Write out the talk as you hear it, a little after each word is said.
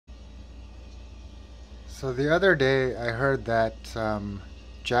So the other day I heard that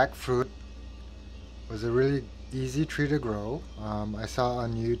jackfruit was a really easy tree to grow. I saw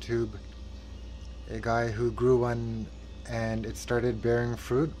on YouTube a guy who grew one and it started bearing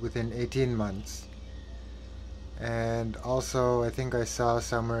fruit within 18 months. And also I think I saw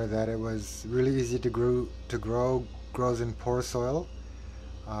somewhere that it was really easy to grow, grows in poor soil.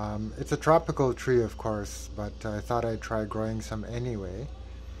 It's a tropical tree, of course, but I thought I'd try growing some anyway.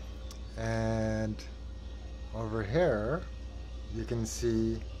 And over here you can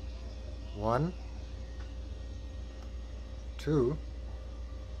see one, two,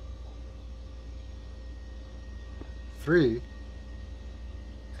 three,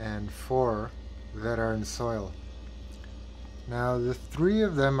 and four that are in soil. Now the three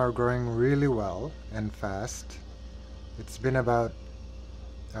of them are growing really well and fast. It's been about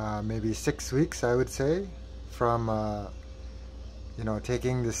maybe 6 weeks, I would say, from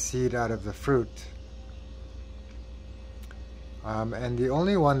taking the seed out of the fruit. And the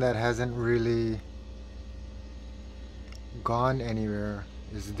only one that hasn't really gone anywhere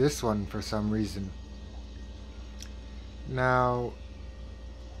is this one for some reason. Now,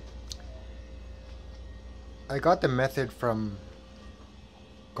 I got the method from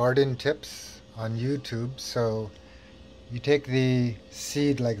Garden Tips on YouTube. So you take the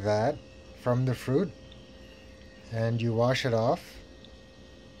seed like that from the fruit and you wash it off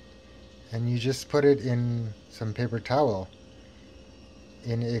and you just put it in some paper towel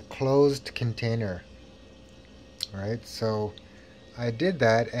in a closed container. Right, so I did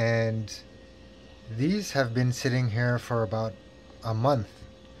that, and these have been sitting here for about a month,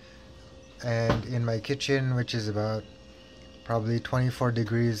 and in my kitchen, which is about probably 24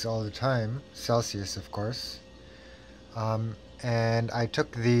 degrees all the time, Celsius of course. And I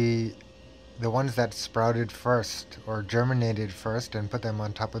took the ones that sprouted first or germinated first and put them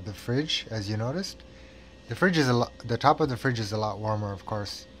on top of the fridge. As you noticed, the top of the fridge is a lot warmer, of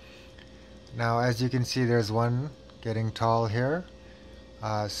course. Now, as you can see, there's one getting tall here.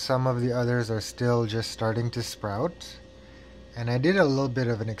 Some of the others are still just starting to sprout. And I did a little bit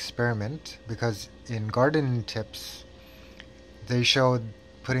of an experiment because in Garden Tips they showed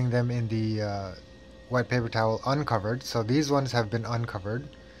putting them in the wet paper towel uncovered. So these ones have been uncovered,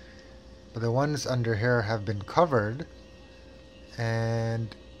 but the ones under here have been covered,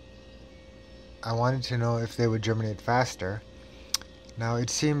 and I wanted to know if they would germinate faster. Now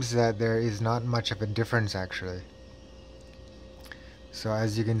it seems that there is not much of a difference actually. So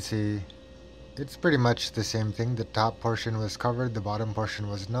as you can see, it's pretty much the same thing. The top portion was covered, the bottom portion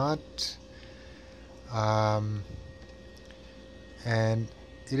was not. And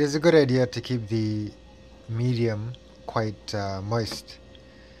it is a good idea to keep the medium quite moist.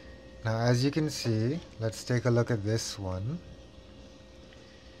 Now as you can see, let's take a look at this one.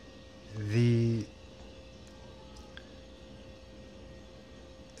 The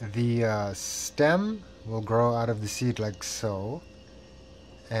stem will grow out of the seed like so,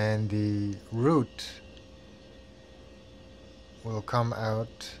 and the root will come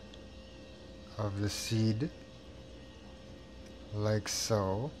out of the seed like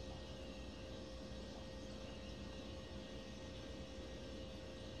so.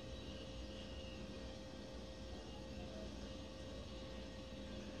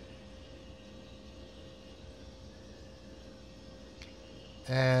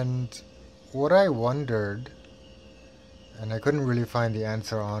 And what I wondered, and I couldn't really find the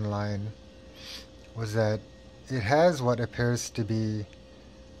answer online, was that it has what appears to be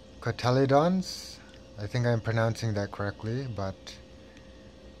cotyledons. I think I'm pronouncing that correctly, but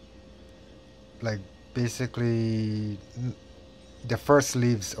like basically the first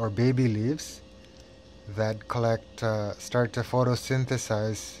leaves or baby leaves that start to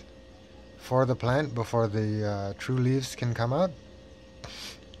photosynthesize for the plant before the true leaves can come out.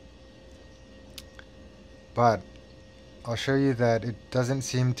 But I'll show you that it doesn't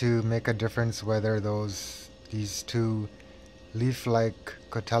seem to make a difference whether these two leaf-like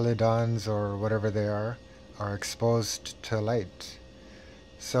cotyledons or whatever they are exposed to light.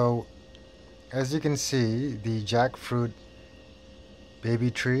 So as you can see, the jackfruit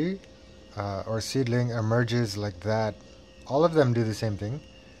baby tree or seedling emerges like that. All of them do the same thing.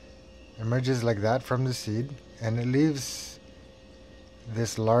 Emerges like that from the seed, and it leaves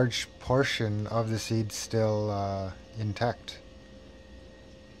this large portion of the seed still intact.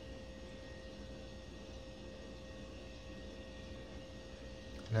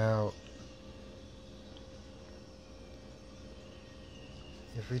 Now,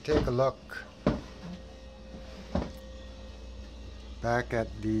 if we take a look back at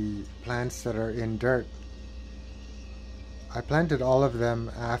the plants that are in dirt, I planted all of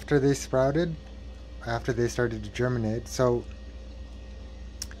them after they sprouted, after they started to germinate. So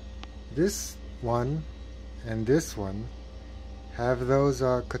this one and this one have those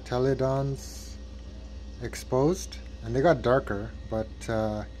cotyledons exposed, and they got darker, but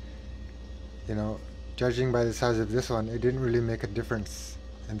you know, judging by the size of this one, it didn't really make a difference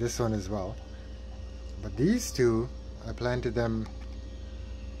in this one as well. But these two, I planted them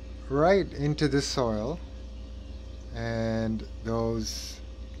right into the soil, and those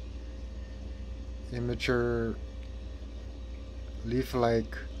immature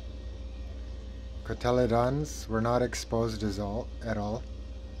leaf-like cotyledons were not exposed at all,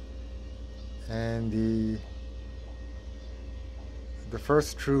 and the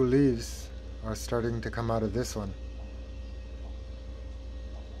first true leaves are starting to come out of this one.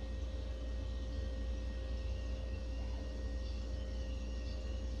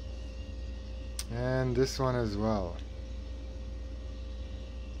 And this one as well.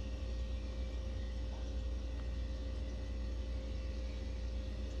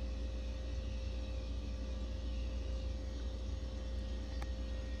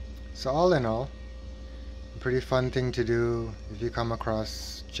 So all in all, a pretty fun thing to do if you come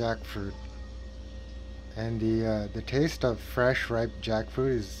across jackfruit. And the taste of fresh, ripe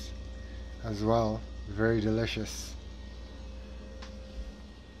jackfruit is as well very delicious.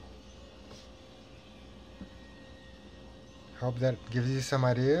 Hope that gives you some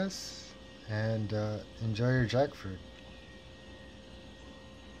ideas, and enjoy your jackfruit.